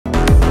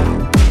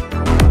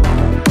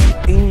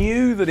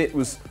that it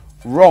was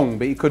wrong,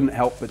 but he couldn't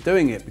help but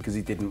doing it because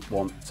he didn't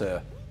want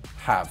to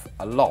have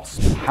a loss.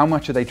 How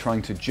much are they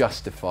trying to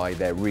justify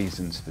their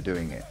reasons for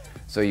doing it?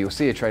 So you'll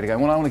see a trader going,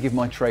 well, I want to give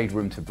my trade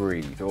room to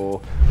breathe,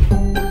 or...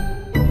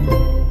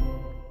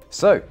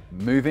 So,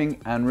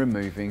 moving and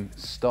removing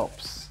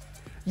stops.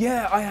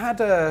 Yeah, I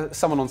had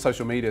someone on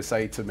social media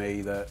say to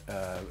me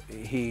that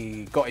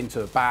he got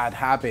into a bad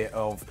habit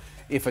of,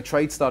 if a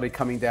trade started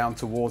coming down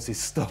towards his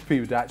stop, he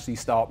would actually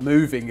start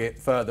moving it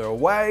further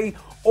away,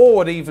 or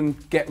would even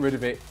get rid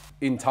of it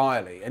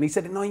entirely. And he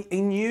said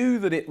he knew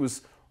that it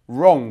was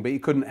wrong, but he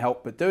couldn't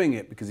help but doing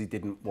it because he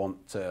didn't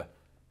want to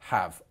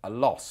have a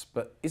loss.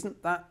 But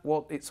isn't that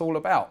what it's all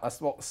about?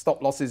 That's what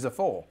stop losses are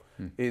for,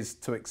 is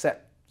to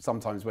accept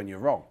sometimes when you're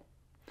wrong.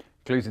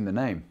 Clues in the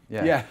name,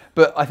 yeah. Yeah.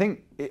 But I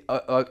think,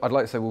 I'd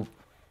like to say, well,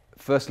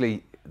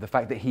 firstly, the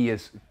fact that he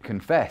has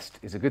confessed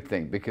is a good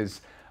thing,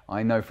 because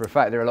I know for a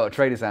fact there are a lot of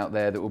traders out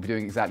there that will be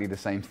doing exactly the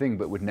same thing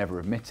but would never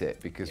admit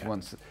it, because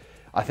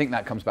I think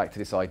that comes back to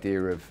this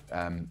idea of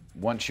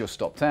once you're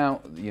stopped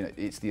out, you know,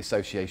 it's the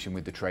association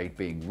with the trade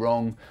being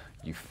wrong.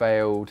 You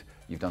failed,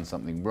 you've done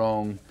something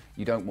wrong.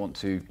 You don't want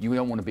to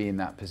be in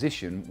that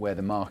position where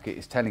the market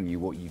is telling you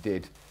what you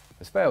did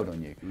has failed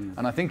on you.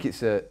 And I think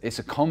it's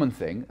a common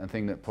thing, a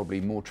thing that probably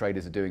more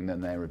traders are doing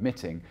than they're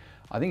admitting.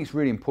 I think it's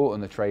really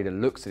important the trader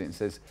looks at it and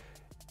says,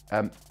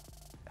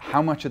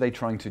 how much are they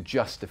trying to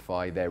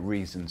justify their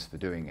reasons for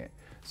doing it?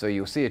 So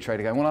you'll see a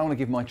trader going, well, I want to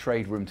give my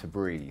trade room to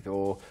breathe,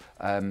 or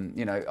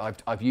you know,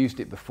 I've used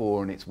it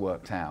before and it's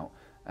worked out.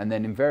 And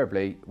then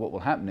invariably, what will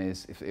happen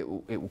is it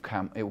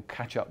will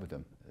catch up with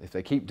them. If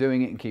they keep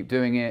doing it and keep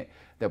doing it,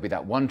 there'll be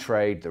that one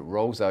trade that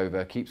rolls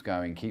over, keeps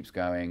going,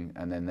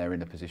 and then they're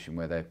in a position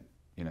where they're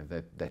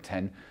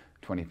 10,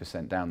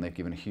 20% down. They've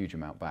given a huge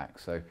amount back.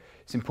 So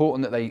it's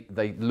important that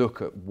they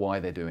look at why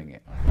they're doing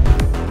it.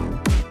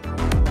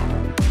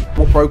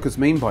 What brokers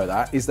mean by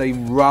that is they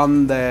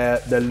run their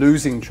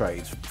losing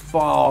trades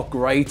far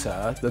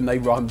greater than they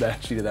run their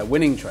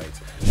winning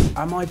trades.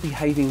 Am I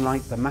behaving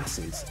like the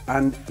masses?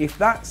 And if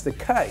that's the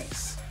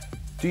case,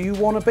 do you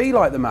want to be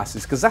like the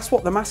masses? Because that's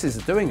what the masses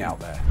are doing out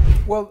there.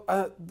 Well,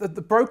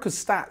 the brokers'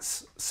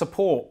 stats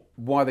support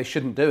why they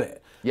shouldn't do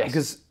it. Yes.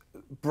 Because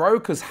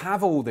brokers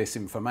have all this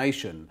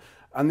information,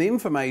 and the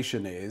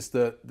information is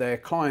that their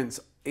clients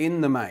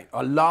in the main,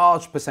 a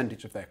large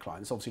percentage of their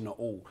clients, obviously not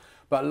all,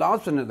 but a large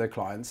percentage of their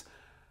clients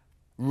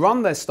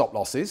run their stop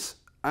losses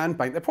and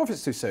bank their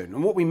profits too soon.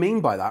 And what we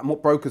mean by that, and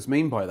what brokers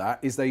mean by that,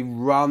 is they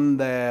run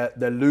their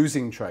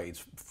losing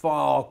trades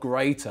far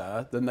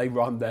greater than they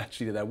run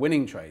their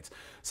winning trades.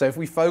 So if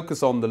we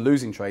focus on the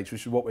losing trades,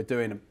 which is what we're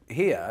doing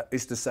here,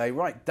 is to say,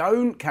 right,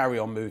 don't carry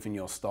on moving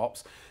your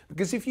stops,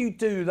 because if you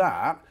do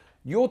that,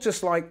 you're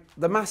just like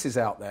the masses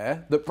out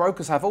there that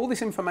brokers have all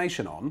this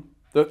information on,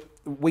 that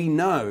we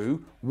know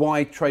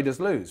why traders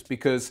lose.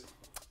 Because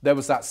there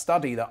was that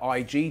study that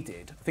IG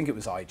did, I think it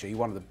was IG,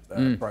 one of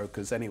the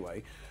brokers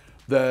anyway,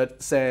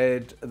 that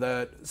said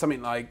that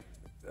something like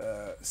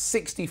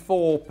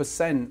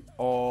 64%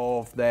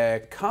 of their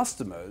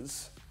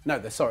customers,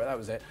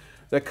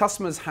 their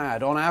customers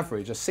had on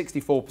average a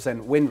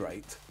 64% win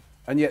rate,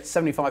 and yet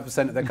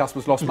 75% of their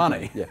customers lost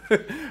money.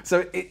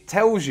 So it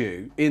tells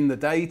you in the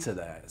data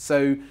there.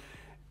 So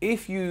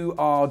if you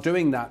are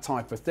doing that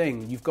type of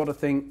thing, you've got to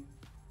think,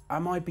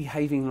 am I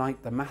behaving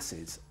like the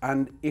masses?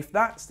 And if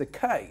that's the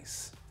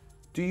case,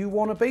 do you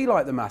want to be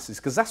like the masses?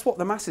 Because that's what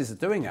the masses are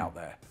doing out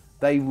there.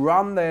 They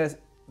run they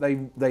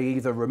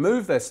either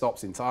remove their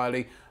stops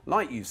entirely,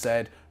 like you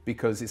said,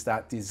 because it's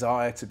that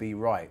desire to be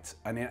right.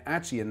 And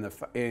actually in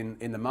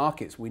the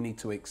markets, we need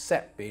to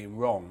accept being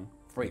wrong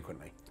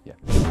frequently. Yeah.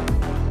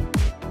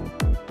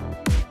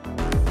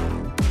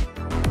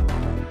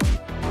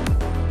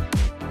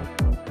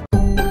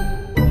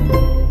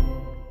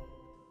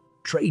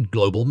 Trade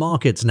global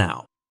markets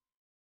now.